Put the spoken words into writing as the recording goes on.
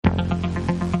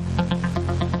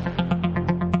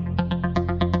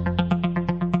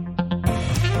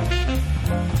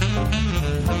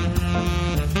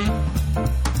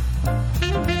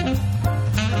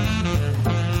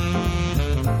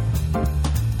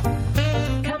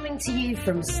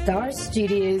from Star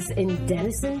Studios in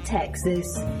Denison, Texas,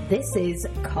 this is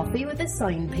Coffee with a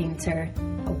Sign Painter,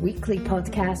 a weekly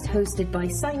podcast hosted by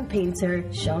sign painter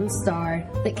Sean Starr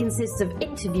that consists of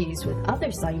interviews with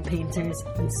other sign painters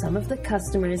and some of the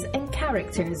customers and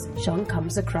characters Sean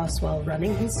comes across while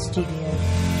running his studio.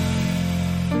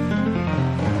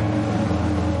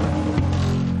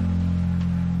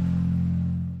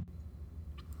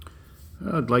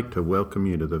 I'd like to welcome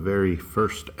you to the very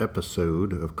first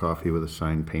episode of Coffee with a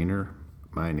Sign Painter.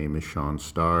 My name is Sean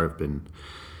Starr. I've been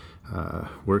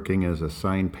working as a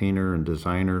sign painter and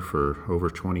designer for over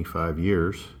 25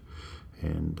 years.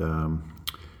 And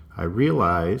I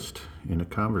realized in a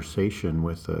conversation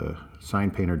with a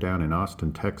sign painter down in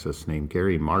Austin, Texas named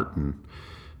Gary Martin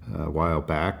a while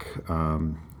back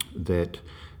that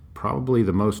probably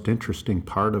the most interesting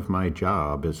part of my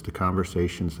job is the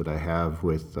conversations that I have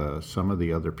with some of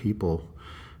the other people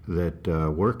that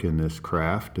work in this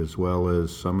craft, as well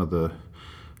as some of the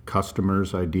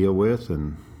customers I deal with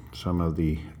and some of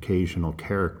the occasional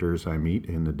characters I meet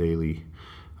in the daily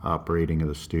operating of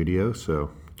the studio. So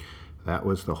that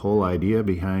was the whole idea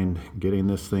behind getting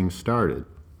this thing started.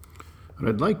 What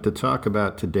I'd like to talk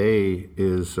about today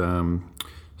is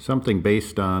something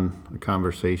based on a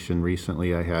conversation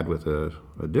recently I had with a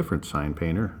different sign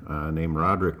painter named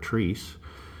Roderick Treese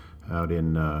out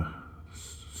in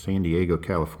San Diego,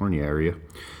 California area.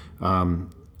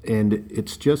 And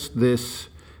it's just this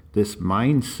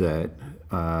mindset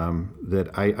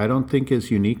that I don't think is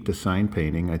unique to sign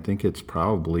painting. I think it's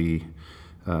probably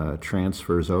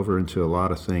transfers over into a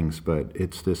lot of things, but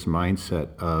it's this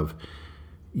mindset of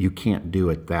you can't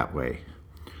do it that way.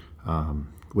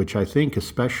 Which I think,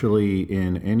 especially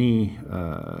in any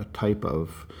type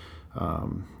of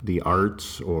the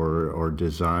arts or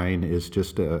design, is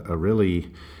just a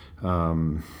really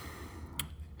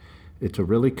it's a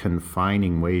really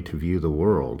confining way to view the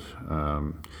world.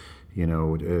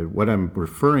 What I'm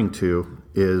referring to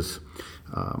is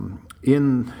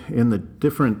in the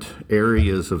different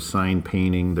areas of sign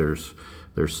painting, there's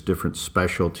different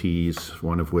specialties.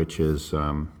 One of which is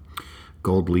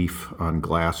gold leaf on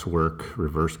glass work,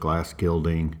 reverse glass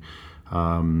gilding.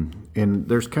 And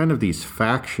there's kind of these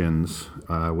factions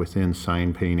within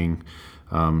sign painting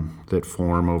that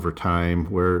form over time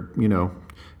where,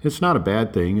 it's not a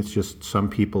bad thing. It's just some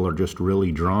people are just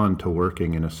really drawn to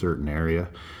working in a certain area.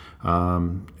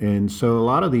 And so a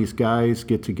lot of these guys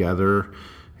get together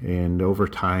and over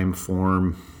time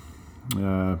form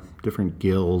different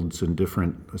guilds and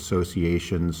different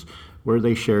associations where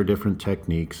they share different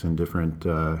techniques and different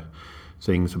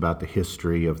things about the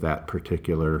history of that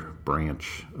particular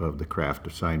branch of the craft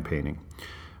of sign painting.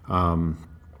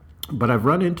 But I've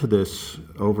run into this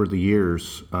over the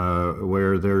years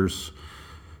where there's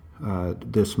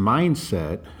this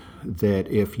mindset that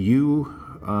if you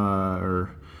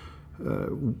are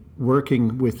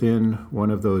working within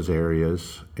one of those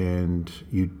areas and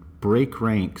you break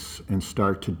ranks and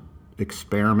start to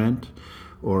experiment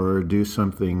or do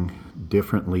something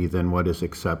differently than what is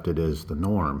accepted as the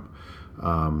norm.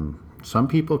 Some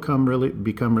people become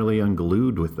really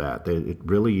unglued with that. It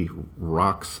really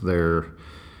rocks their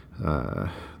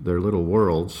little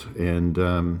worlds. And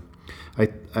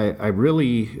I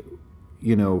really,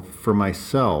 for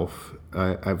myself,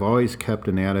 I've always kept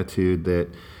an attitude that,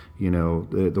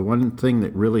 the one thing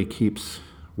that really keeps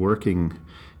working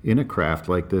in a craft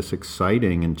like this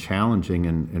exciting and challenging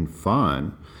and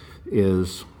fun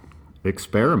is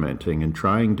experimenting and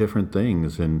trying different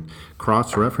things and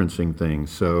cross-referencing things.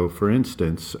 So, for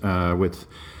instance, with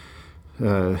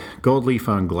gold leaf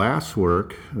on glass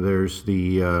work, there's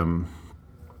a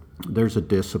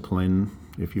discipline,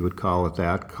 if you would call it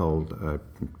that, called,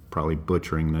 probably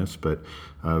butchering this, but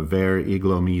verre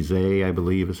iglomise, I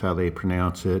believe is how they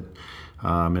pronounce it.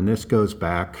 And this goes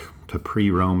back to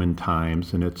pre-Roman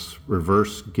times, and it's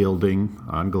reverse gilding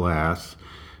on glass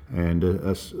and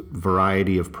a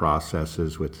variety of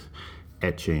processes with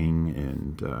etching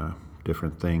and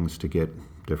different things to get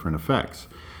different effects.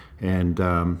 And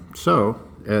so,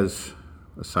 as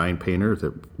a sign painter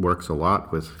that works a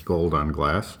lot with gold on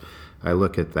glass, I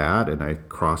look at that and I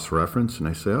cross-reference and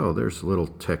I say, oh, there's a little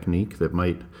technique that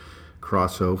might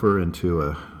cross over into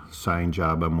a sign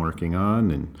job I'm working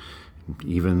on. And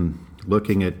even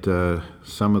looking at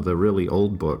some of the really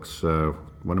old books,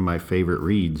 one of my favorite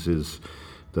reads is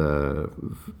the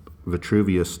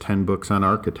Vitruvius 10 Books on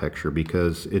Architecture,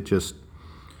 because it just,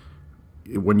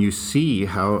 when you see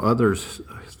how others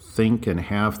think and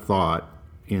have thought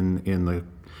in the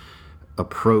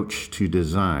approach to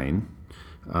design,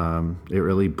 it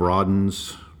really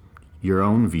broadens your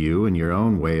own view and your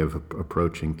own way of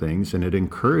approaching things, and it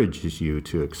encourages you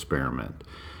to experiment.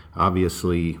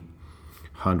 Obviously,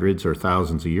 hundreds or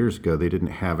thousands of years ago, they didn't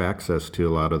have access to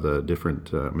a lot of the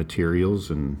different materials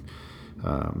and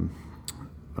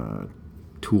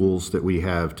tools that we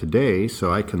have today,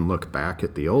 so I can look back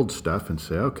at the old stuff and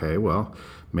say, okay, well,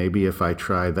 maybe if I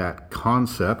try that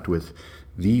concept with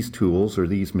these tools or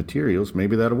these materials,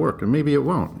 maybe that'll work, and maybe it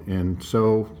won't. And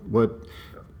so what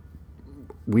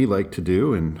we like to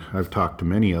do, and I've talked to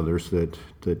many others that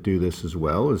do this as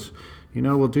well, is,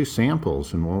 we'll do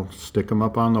samples and we'll stick them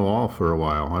up on the wall for a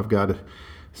while. I've got a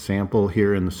sample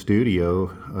here in the studio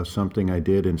of something I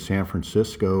did in San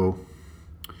Francisco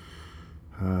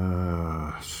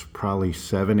probably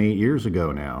 7-8 years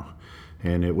ago now.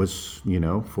 And it was,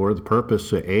 for the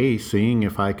purpose of A, seeing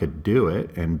if I could do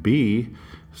it, and B,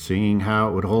 seeing how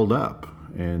it would hold up.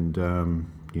 And,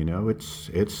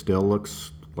 it still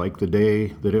looks like the day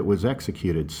that it was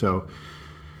executed. So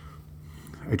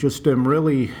I just am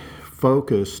really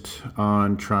focused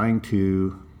on trying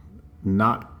to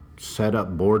not set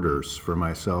up borders for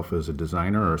myself as a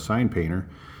designer or a sign painter,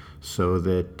 so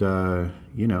that,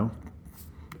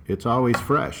 it's always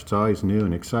fresh, it's always new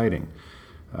and exciting.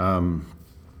 So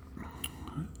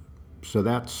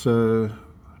that's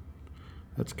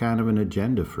kind of an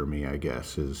agenda for me, I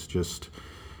guess, is just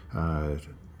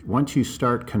once you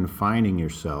start confining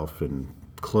yourself and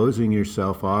closing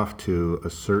yourself off to a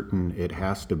certain, it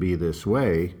has to be this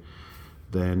way,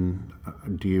 then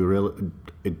do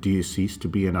you cease to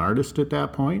be an artist at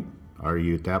that point? Are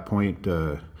you at that point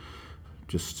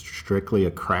just strictly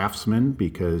a craftsman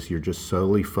because you're just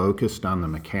solely focused on the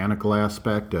mechanical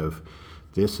aspect of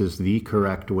this is the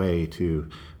correct way to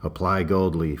apply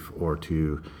gold leaf or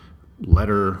to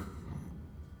letter,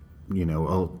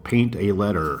 paint a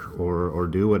letter or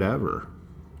do whatever?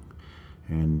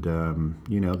 And,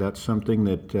 that's something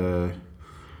that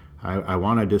I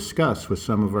want to discuss with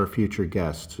some of our future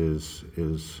guests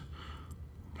is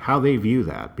how they view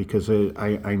that, because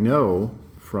I know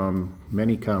from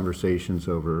many conversations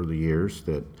over the years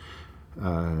that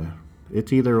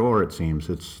it's either or, it seems.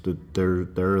 It's that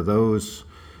there are those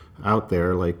out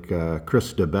there like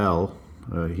Chris DeBell.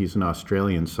 He's an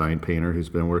Australian sign painter who's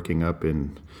been working up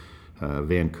in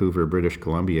Vancouver, British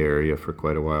Columbia area for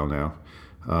quite a while now.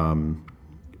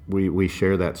 We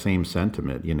share that same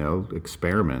sentiment,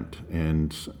 experiment.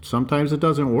 And sometimes it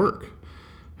doesn't work.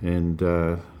 And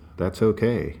that's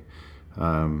okay.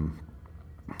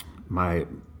 My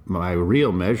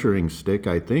real measuring stick,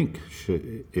 I think,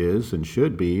 is and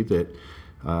should be that,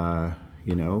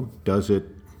 does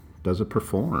it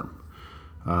perform?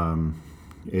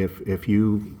 If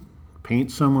you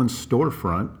paint someone's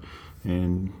storefront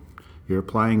and you're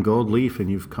applying gold leaf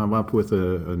and you've come up with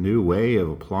a new way of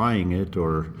applying it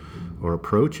or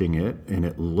approaching it, and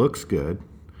it looks good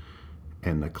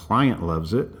and the client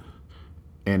loves it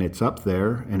and it's up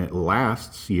there and it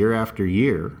lasts year after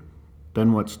year,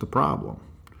 then what's the problem?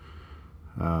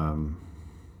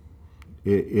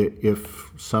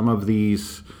 If some of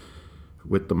these,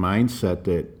 with the mindset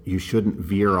that you shouldn't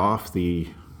veer off the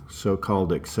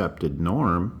so-called accepted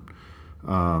norm,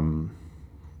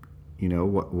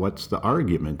 what's the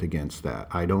argument against that?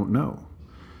 I don't know.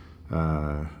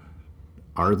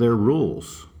 Are there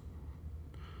rules?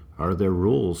 Are there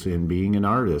rules in being an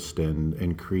artist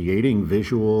and creating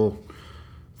visual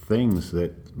things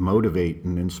that motivate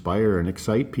and inspire and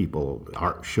excite people?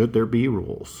 Should there be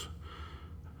rules?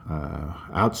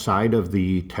 Outside of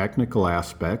the technical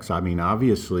aspects,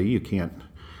 obviously you can't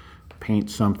paint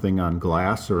something on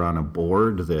glass or on a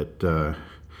board that,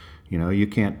 you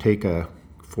can't take a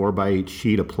 4x8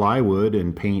 sheet of plywood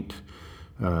and paint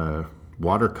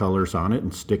watercolors on it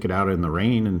and stick it out in the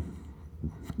rain and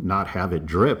not have it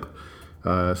drip.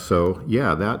 So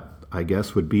yeah, that I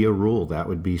guess would be a rule. That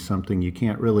would be something you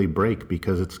can't really break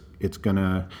because it's going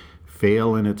to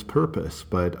fail in its purpose.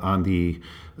 But on the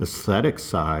aesthetic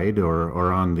side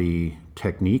or on the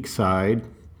technique side,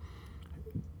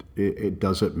 it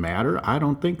does it matter? I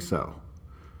don't think so.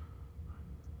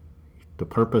 The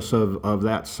purpose of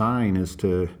that sign is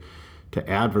to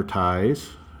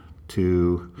advertise,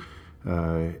 to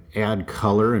add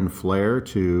color and flair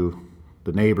to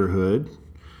the neighborhood,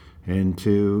 and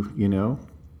to,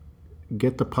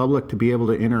 get the public to be able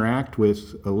to interact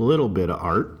with a little bit of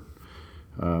art.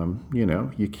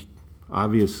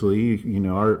 Obviously,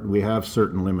 we have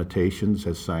certain limitations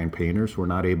as sign painters. We're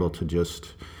not able to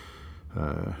just,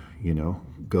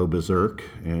 go berserk,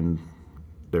 and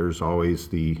there's always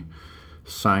the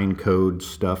sign code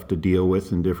stuff to deal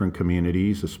with in different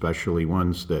communities, especially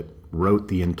ones that wrote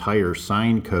the entire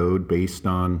sign code based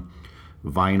on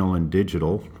vinyl and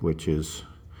digital, which is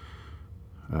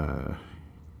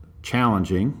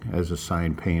challenging as a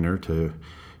sign painter to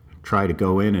try to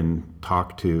go in and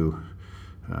talk to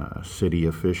city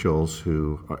officials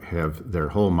who have their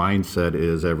whole mindset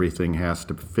is everything has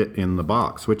to fit in the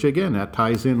box, which again, that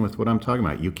ties in with what I'm talking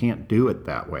about. You can't do it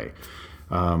that way.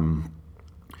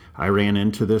 I ran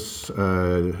into this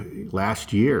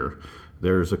last year.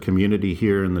 There's a community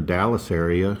here in the Dallas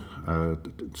area, a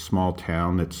small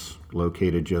town that's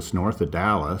located just north of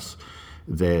Dallas,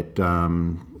 that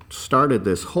started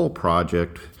this whole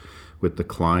project with the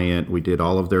client. We did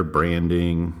all of their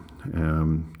branding,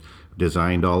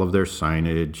 designed all of their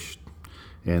signage,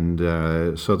 and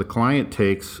so the client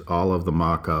takes all of the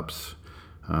mock-ups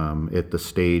at the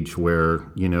stage where,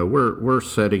 you know, we're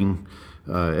setting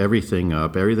everything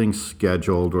up, everything's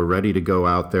scheduled, we're ready to go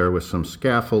out there with some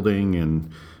scaffolding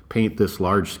and paint this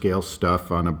large-scale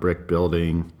stuff on a brick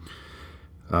building.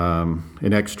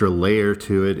 An extra layer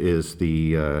to it is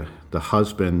the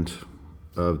husband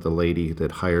of the lady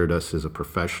that hired us as a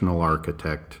professional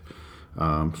architect.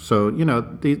 So, you know,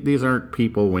 these aren't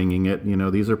people winging it. You know,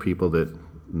 these are people that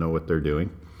know what they're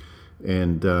doing.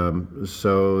 And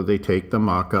so they take the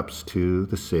mock-ups to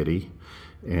the city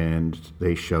and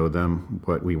they show them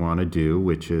what we want to do,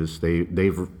 which is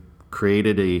they've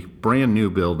created a brand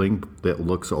new building that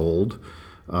looks old.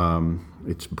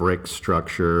 It's brick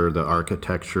structure. The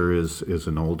architecture is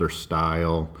an older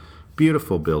style.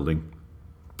 Beautiful building.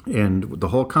 And the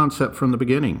whole concept from the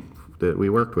beginning that we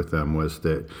worked with them was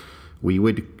that we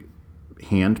would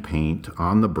hand paint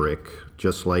on the brick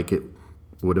just like it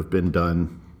would have been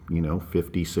done, you know,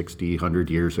 50, 60, 100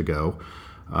 years ago.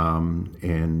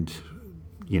 And,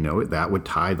 you know, that would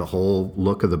tie the whole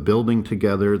look of the building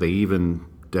together. They even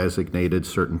designated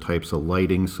certain types of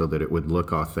lighting so that it would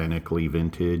look authentically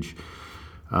vintage.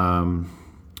 And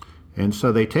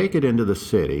so they take it into the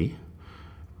city,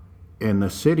 and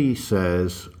the city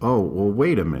says, oh, well,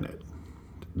 wait a minute.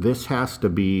 This has to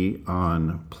be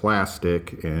on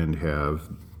plastic and have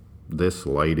this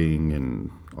lighting and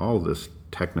all this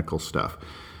technical stuff.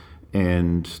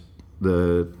 And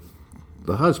the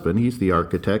husband, he's the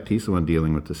architect, he's the one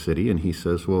dealing with the city, and he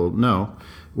says, well, no,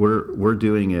 we're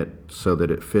doing it so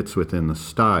that it fits within the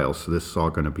style, so this is all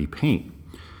going to be paint.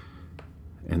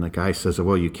 And the guy says,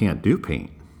 well, you can't do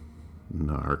paint. And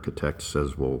the architect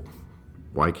says, well,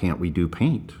 why can't we do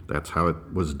paint? That's how it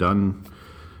was done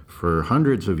for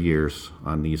hundreds of years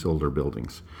on these older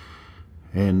buildings.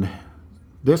 And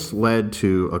this led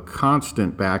to a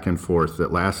constant back and forth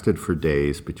that lasted for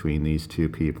days between these two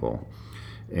people.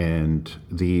 And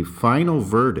the final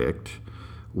verdict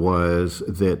was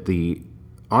that the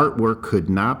artwork could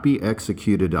not be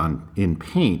executed in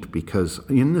paint because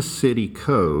in the city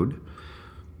code,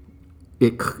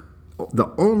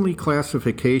 the only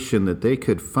classification that they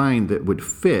could find that would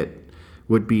fit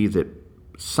would be that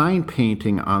sign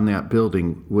painting on that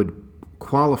building would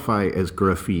qualify as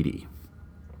graffiti.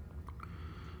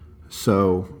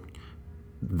 So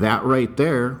that right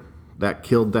there, that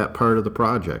killed that part of the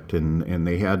project, and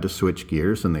they had to switch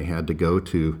gears, and they had to go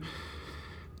to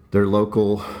their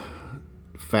local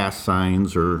fast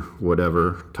signs or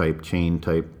whatever chain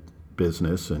type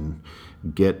business and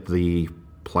get the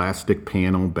plastic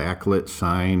panel backlit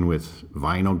sign with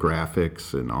vinyl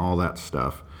graphics and all that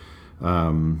stuff.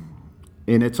 And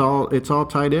it's all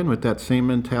tied in with that same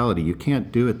mentality. You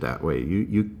can't do it that way.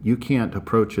 You can't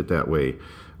approach it that way,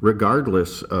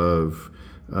 regardless of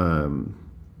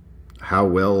how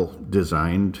well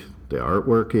designed the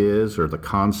artwork is or the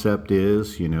concept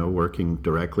is, you know, working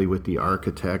directly with the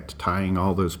architect, tying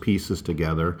all those pieces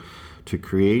together to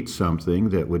create something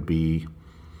that would be,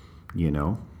 you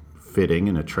know, fitting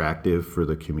and attractive for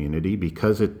the community.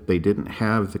 Because they didn't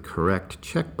have the correct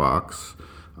checkbox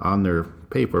on their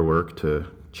paperwork to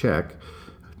check,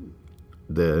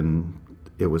 then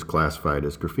it was classified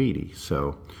as graffiti.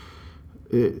 So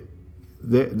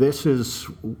this is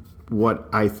what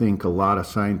I think a lot of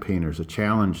sign painters, a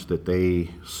challenge that they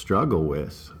struggle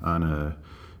with on a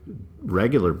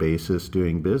regular basis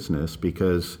doing business,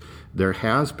 because there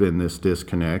has been this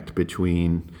disconnect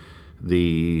between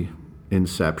the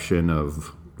inception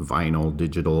of vinyl,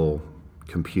 digital,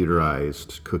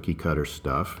 computerized, cookie cutter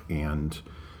stuff and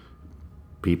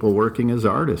people working as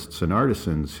artists and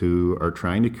artisans who are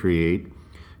trying to create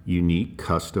unique,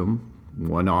 custom,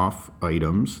 one-off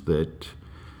items that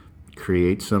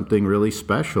create something really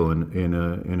special in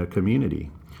a community.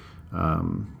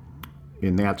 And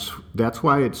that's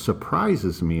why it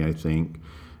surprises me, I think,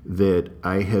 that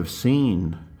I have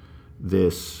seen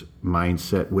this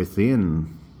mindset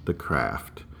within the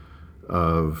craft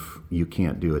of you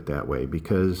can't do it that way,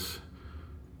 because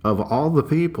of all the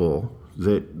people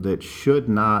that should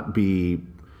not be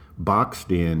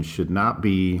boxed in, should not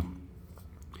be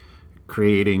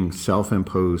creating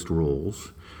self-imposed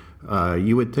rules,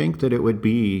 you would think that it would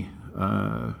be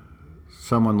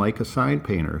someone like a sign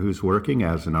painter who's working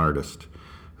as an artist,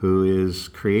 who is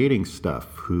creating stuff,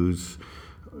 who's,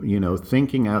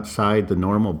 thinking outside the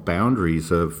normal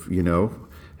boundaries of,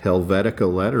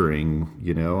 Helvetica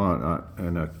lettering,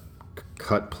 on a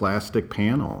cut plastic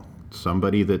panel.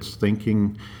 Somebody that's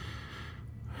thinking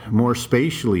more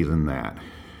spatially than that.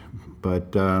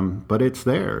 But it's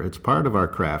there. It's part of our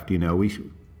craft.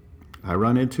 I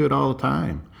run into it all the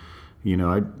time.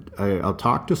 I'll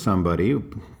talk to somebody,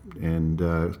 and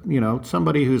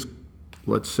somebody who's,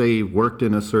 let's say, worked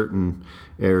in a certain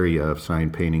area of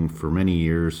sign painting for many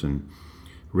years and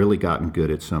really gotten good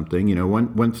at something.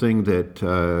 One thing that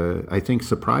I think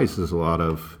surprises a lot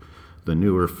of the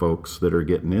newer folks that are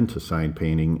getting into sign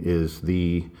painting is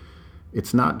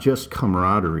it's not just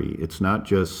camaraderie. It's not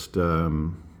just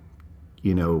cheering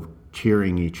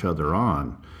each other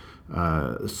on.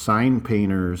 Sign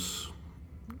painters,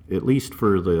 at least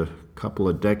for the couple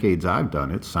of decades I've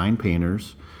done it, sign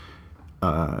painters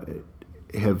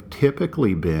have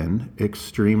typically been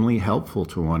extremely helpful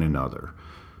to one another.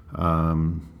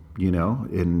 And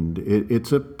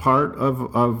it's a part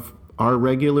of our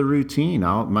regular routine.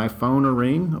 My phone will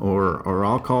ring, or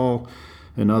I'll call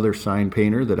another sign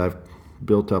painter that I've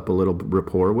built up a little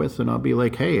rapport with, and I'll be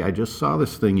like, hey, I just saw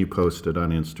this thing you posted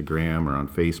on Instagram or on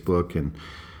Facebook, and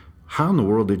how in the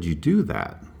world did you do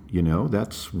that?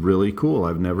 That's really cool.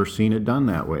 I've never seen it done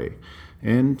that way.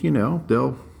 And,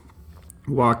 they'll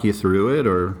walk you through it,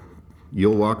 or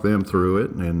you'll walk them through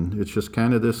it, and it's just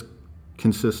kind of this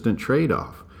consistent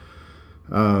trade-off.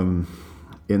 And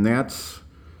that's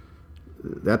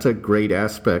a great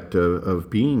aspect of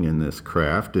being in this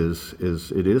craft is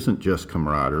it isn't just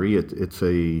camaraderie. It's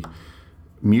a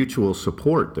mutual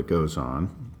support that goes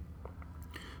on.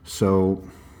 So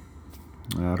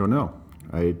I don't know.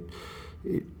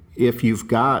 If you've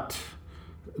got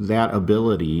that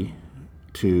ability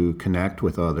to connect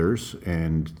with others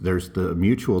and there's the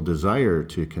mutual desire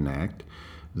to connect,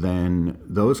 then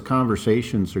those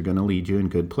conversations are going to lead you in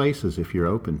good places if you're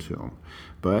open to them.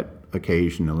 But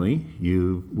occasionally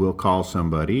you will call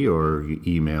somebody or you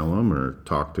email them or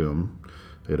talk to them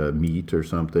at a meet or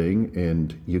something,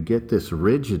 and you get this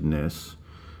rigidness,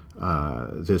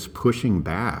 this pushing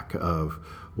back of,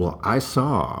 well, I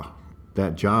saw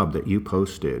that job that you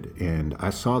posted, and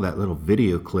I saw that little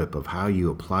video clip of how you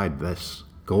applied this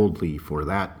gold leaf or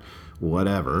that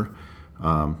whatever.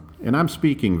 And I'm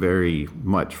speaking very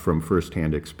much from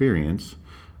firsthand experience.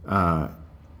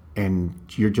 And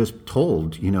you're just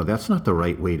told, that's not the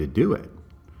right way to do it.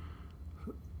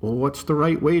 Well, what's the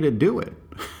right way to do it?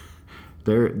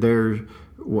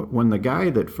 When the guy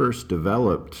that first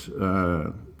developed,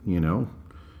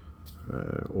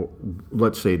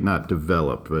 let's say not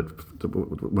developed, but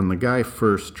when the guy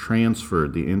first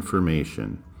transferred the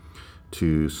information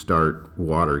to start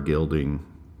water gilding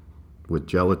with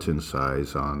gelatin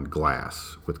size on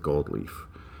glass with gold leaf,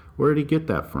 where did he get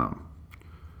that from?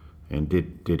 And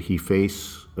did he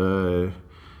face an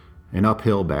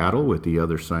uphill battle with the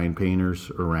other sign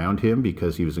painters around him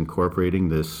because he was incorporating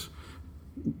this,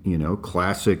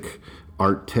 classic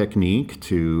art technique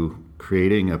to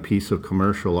creating a piece of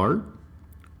commercial art?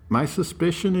 My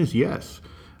suspicion is yes.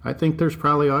 I think there's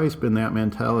probably always been that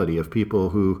mentality of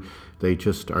people who they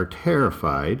just are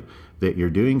terrified that you're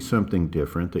doing something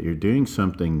different, that you're doing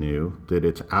something new, that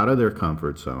it's out of their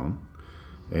comfort zone,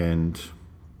 and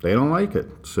they don't like it.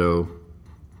 So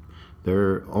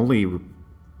their only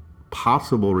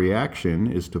possible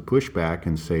reaction is to push back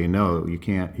and say, no, you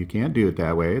can't do it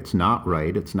that way. It's not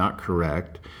right. It's not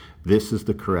correct. This is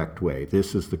the correct way.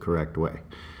 This is the correct way.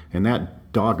 And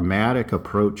that dogmatic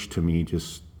approach to me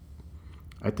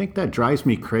I think that drives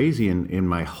me crazy in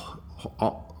my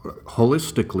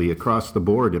holistically across the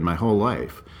board in my whole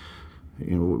life.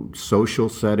 Social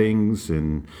settings,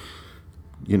 and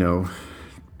you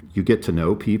get to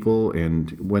know people,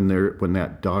 and when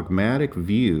that dogmatic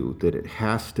view that it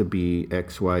has to be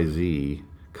XYZ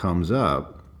comes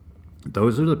up,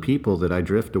 those are the people that I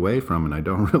drift away from and I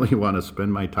don't really want to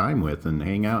spend my time with and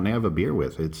hang out and have a beer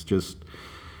with. It's just,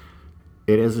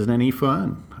 it isn't any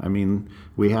fun. I mean,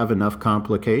 we have enough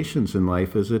complications in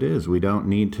life as it is. We don't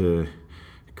need to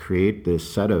create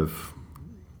this set of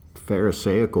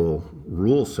Pharisaical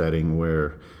rule setting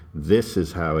where this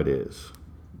is how it is.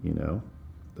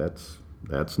 That's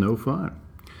no fun.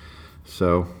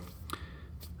 So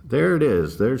there it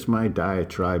is. There's my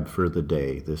diatribe for the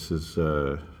day. This is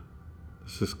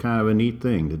This is kind of a neat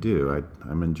thing to do.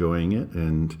 I'm enjoying it,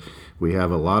 and we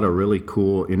have a lot of really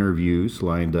cool interviews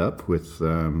lined up with,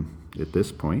 at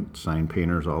this point, sign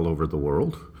painters all over the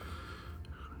world.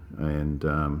 And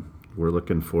we're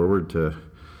looking forward to,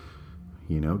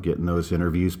 getting those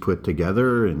interviews put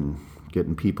together and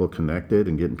getting people connected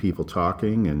and getting people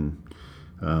talking. And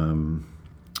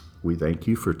we thank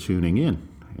you for tuning in,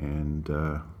 and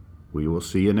we will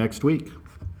see you next week.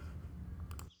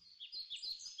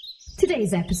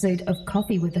 Today's episode of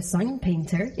Coffee with a Sign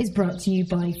Painter is brought to you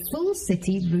by Full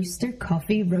City Rooster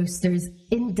Coffee Roasters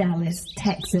in Dallas,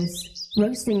 Texas,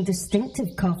 roasting distinctive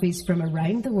coffees from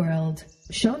around the world.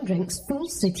 Sean drinks Full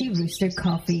City Rooster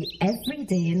coffee every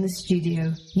day in the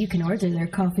studio. You can order their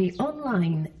coffee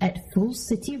online at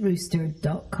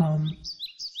fullcityrooster.com.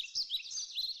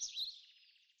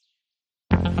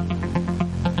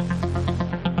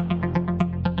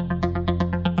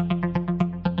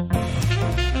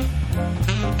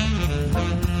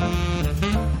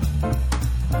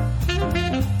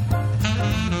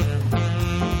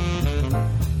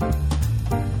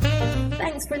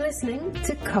 Thanks for listening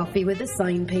to Coffee with a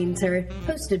Sign Painter,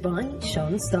 hosted by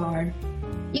Sean Starr.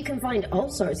 You can find all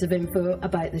sorts of info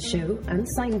about the show and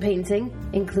sign painting,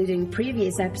 including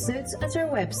previous episodes, at our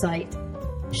website,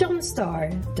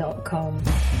 seanstarr.com.